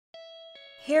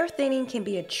Hair thinning can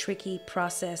be a tricky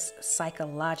process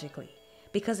psychologically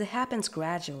because it happens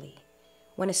gradually.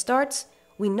 When it starts,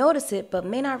 we notice it but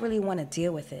may not really want to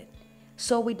deal with it.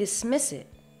 So we dismiss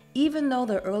it, even though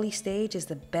the early stage is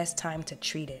the best time to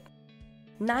treat it.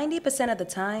 90% of the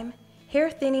time, hair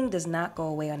thinning does not go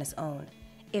away on its own.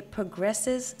 It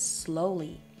progresses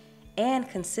slowly and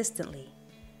consistently.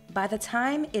 By the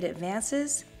time it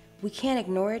advances, we can't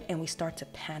ignore it and we start to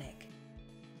panic.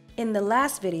 In the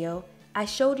last video, I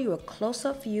showed you a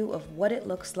close-up view of what it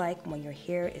looks like when your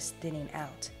hair is thinning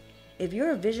out. If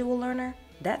you're a visual learner,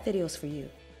 that video is for you.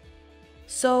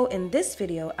 So in this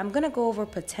video, I'm going to go over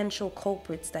potential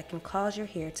culprits that can cause your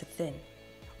hair to thin.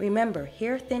 Remember,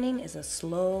 hair thinning is a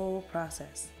slow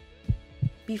process.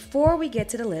 Before we get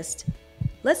to the list,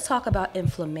 let's talk about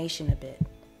inflammation a bit.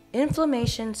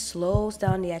 Inflammation slows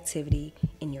down the activity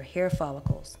in your hair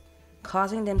follicles,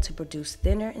 causing them to produce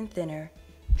thinner and thinner,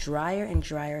 drier and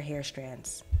drier hair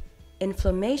strands.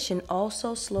 Inflammation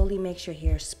also slowly makes your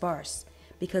hair sparse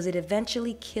because it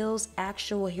eventually kills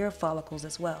actual hair follicles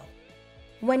as well.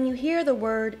 When you hear the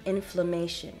word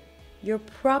inflammation, you're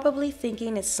probably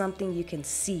thinking it's something you can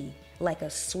see, like a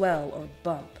swell or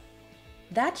bump.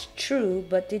 That's true,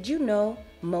 but did you know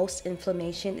most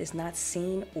inflammation is not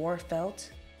seen or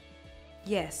felt?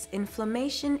 Yes,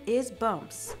 inflammation is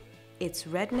bumps. It's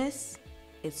redness,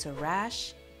 it's a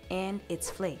rash, and it's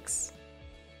flakes.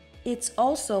 It's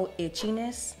also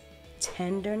itchiness,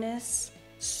 tenderness,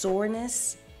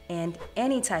 soreness, and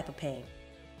any type of pain.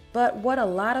 But what a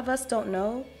lot of us don't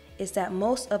know is that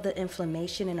most of the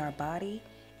inflammation in our body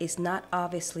is not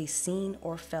obviously seen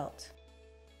or felt.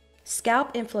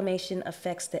 Scalp inflammation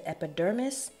affects the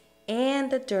epidermis and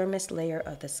the dermis layer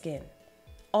of the skin.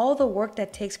 All the work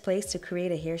that takes place to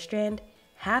create a hair strand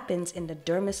happens in the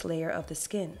dermis layer of the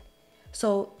skin.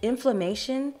 So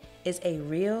inflammation is a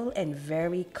real and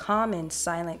very common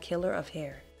silent killer of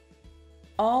hair.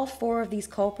 All four of these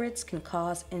culprits can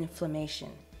cause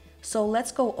inflammation. So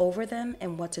let's go over them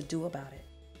and what to do about it.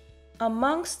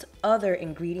 Amongst other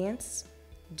ingredients,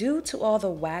 due to all the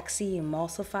waxy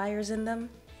emulsifiers in them,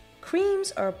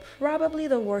 creams are probably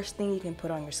the worst thing you can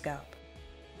put on your scalp.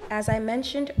 As I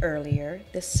mentioned earlier,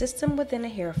 the system within a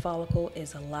hair follicle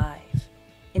is alive.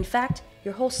 In fact,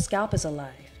 your whole scalp is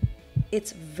alive.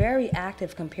 It's very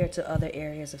active compared to other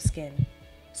areas of skin.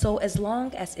 So as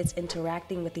long as it's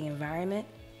interacting with the environment,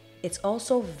 it's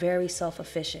also very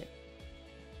self-efficient.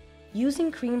 Using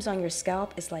creams on your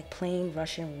scalp is like playing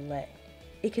Russian roulette.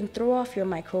 It can throw off your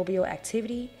microbial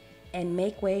activity and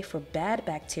make way for bad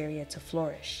bacteria to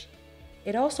flourish.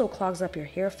 It also clogs up your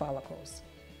hair follicles.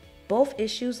 Both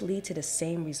issues lead to the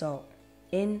same result,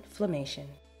 inflammation.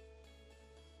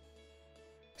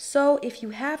 So if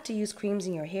you have to use creams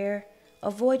in your hair,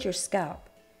 avoid your scalp.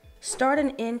 Start an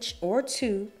inch or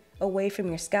two away from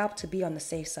your scalp to be on the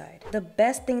safe side. The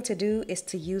best thing to do is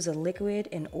to use a liquid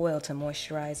and oil to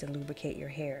moisturize and lubricate your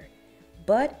hair.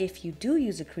 But if you do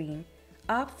use a cream,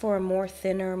 opt for a more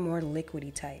thinner, more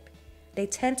liquidy type. They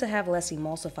tend to have less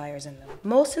emulsifiers in them.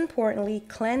 Most importantly,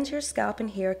 cleanse your scalp and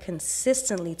hair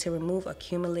consistently to remove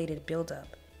accumulated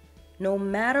buildup. No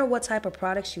matter what type of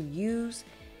products you use,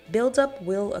 buildup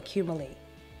will accumulate.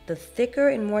 The thicker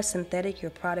and more synthetic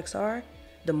your products are,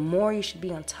 the more you should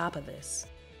be on top of this.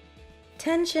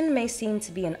 Tension may seem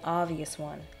to be an obvious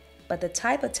one, but the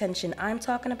type of tension I'm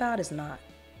talking about is not.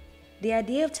 The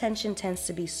idea of tension tends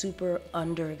to be super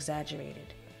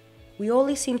under-exaggerated. We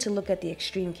only seem to look at the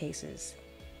extreme cases.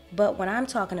 But when I'm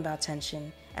talking about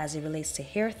tension as it relates to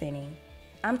hair thinning,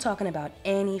 I'm talking about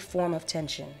any form of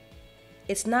tension.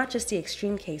 It's not just the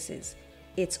extreme cases,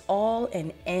 it's all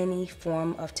and any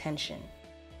form of tension.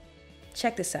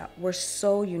 Check this out, we're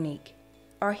so unique.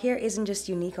 Our hair isn't just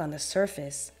unique on the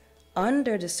surface.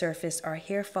 Under the surface, our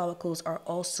hair follicles are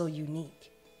also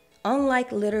unique.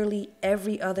 Unlike literally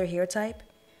every other hair type,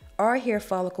 our hair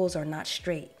follicles are not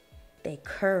straight. They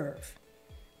curve.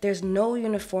 There's no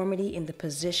uniformity in the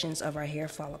positions of our hair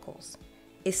follicles.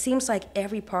 It seems like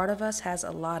every part of us has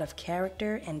a lot of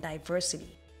character and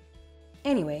diversity.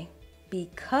 Anyway,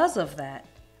 because of that,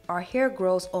 our hair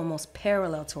grows almost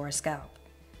parallel to our scalp.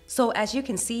 So as you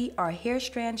can see, our hair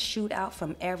strands shoot out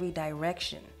from every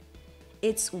direction.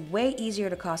 It's way easier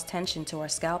to cause tension to our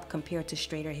scalp compared to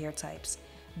straighter hair types,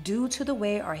 due to the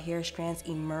way our hair strands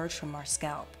emerge from our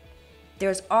scalp.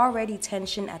 There's already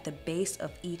tension at the base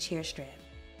of each hair strand.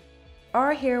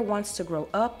 Our hair wants to grow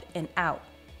up and out,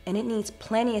 and it needs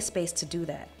plenty of space to do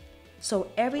that.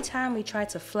 So every time we try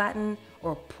to flatten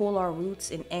or pull our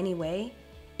roots in any way,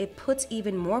 it puts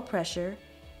even more pressure,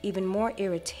 even more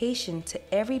irritation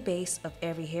to every base of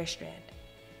every hair strand.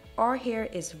 our hair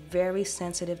is very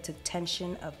sensitive to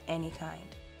tension of any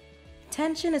kind.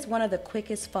 Tension is one of the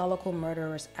quickest follicle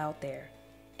murderers out there,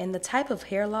 and the type of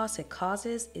hair loss it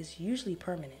causes is usually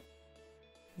permanent.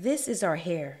 This is our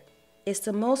hair. It's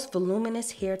the most voluminous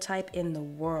hair type in the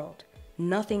world.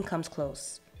 Nothing comes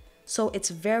close. So it's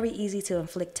very easy to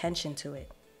inflict tension to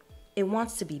it. It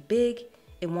wants to be big,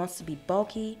 it wants to be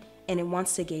bulky, and it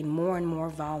wants to gain more and more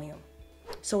volume.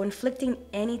 So inflicting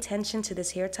any tension to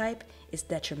this hair type is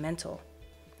detrimental.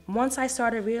 Once I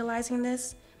started realizing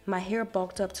this, my hair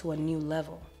bulked up to a new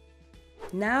level.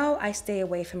 Now I stay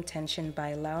away from tension by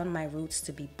allowing my roots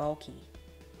to be bulky.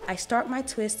 I start my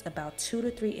twist about 2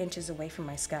 to 3 inches away from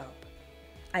my scalp.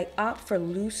 I opt for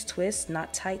loose twists,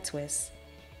 not tight twists,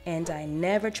 and I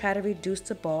never try to reduce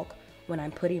the bulk when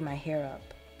I'm putting my hair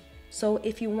up. So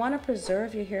if you want to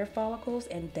preserve your hair follicles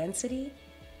and density,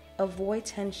 avoid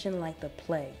tension like the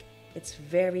plague. It's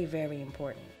very, very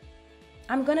important.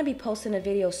 I'm going to be posting a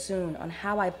video soon on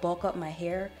how I bulk up my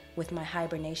hair with my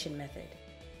hibernation method.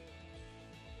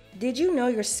 Did you know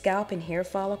your scalp and hair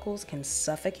follicles can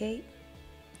suffocate?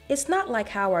 It's not like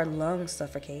how our lungs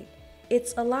suffocate.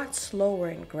 It's a lot slower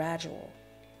and gradual.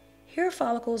 Hair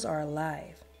follicles are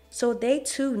alive, so they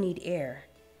too need air.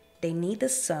 They need the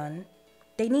sun.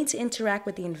 They need to interact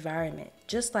with the environment,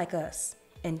 just like us,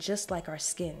 and just like our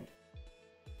skin.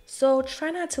 So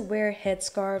try not to wear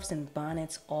headscarves and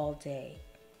bonnets all day,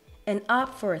 and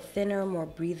opt for a thinner, more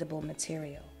breathable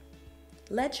material.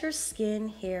 Let your skin,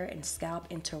 hair, and scalp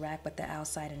interact with the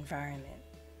outside environment.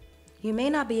 You may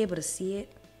not be able to see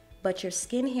it, but your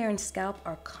skin, hair, and scalp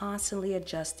are constantly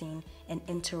adjusting and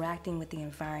interacting with the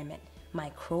environment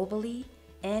microbially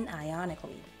and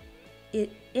ionically.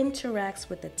 It interacts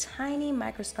with the tiny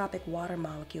microscopic water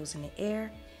molecules in the air,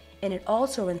 and it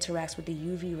also interacts with the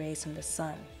UV rays from the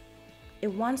sun.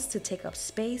 It wants to take up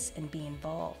space and be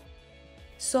involved.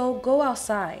 So go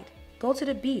outside, go to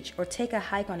the beach, or take a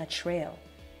hike on a trail.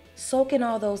 Soak in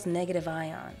all those negative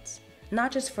ions,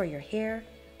 not just for your hair,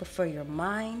 but for your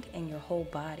mind and your whole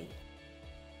body.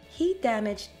 Heat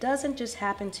damage doesn't just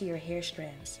happen to your hair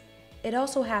strands. It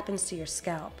also happens to your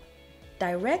scalp.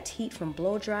 Direct heat from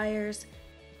blow dryers,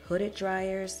 hooded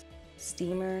dryers,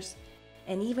 steamers,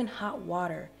 and even hot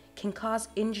water can cause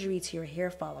injury to your hair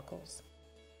follicles.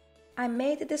 I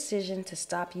made the decision to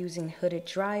stop using hooded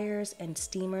dryers and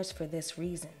steamers for this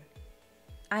reason.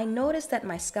 I noticed that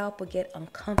my scalp would get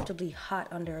uncomfortably hot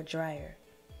under a dryer.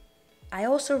 I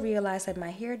also realized that my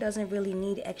hair doesn't really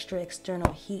need extra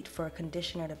external heat for a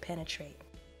conditioner to penetrate.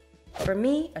 For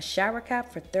me, a shower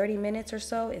cap for 30 minutes or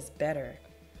so is better.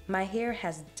 My hair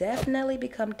has definitely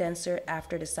become denser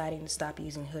after deciding to stop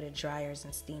using hooded dryers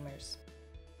and steamers.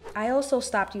 I also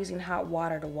stopped using hot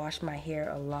water to wash my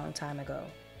hair a long time ago.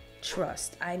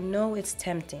 Trust, I know it's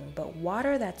tempting, but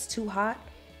water that's too hot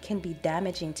can be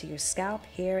damaging to your scalp,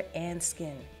 hair, and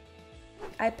skin.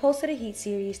 I posted a heat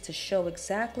series to show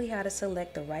exactly how to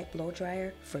select the right blow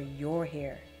dryer for your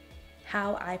hair,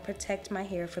 how I protect my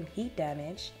hair from heat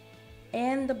damage,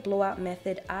 and the blowout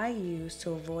method I use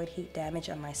to avoid heat damage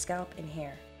on my scalp and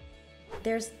hair.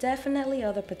 There's definitely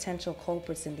other potential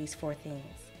culprits in these 4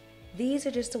 things. These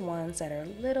are just the ones that are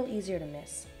a little easier to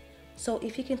miss. So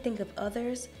if you can think of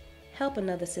others, help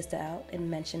another sister out and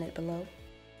mention it below.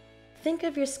 Think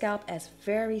of your scalp as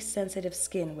very sensitive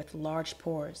skin with large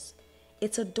pores.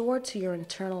 It's a door to your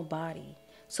internal body,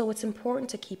 so it's important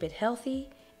to keep it healthy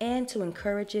and to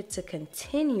encourage it to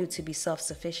continue to be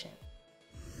self-sufficient.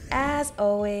 As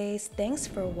always, thanks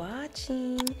for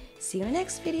watching. See you in the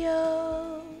next video.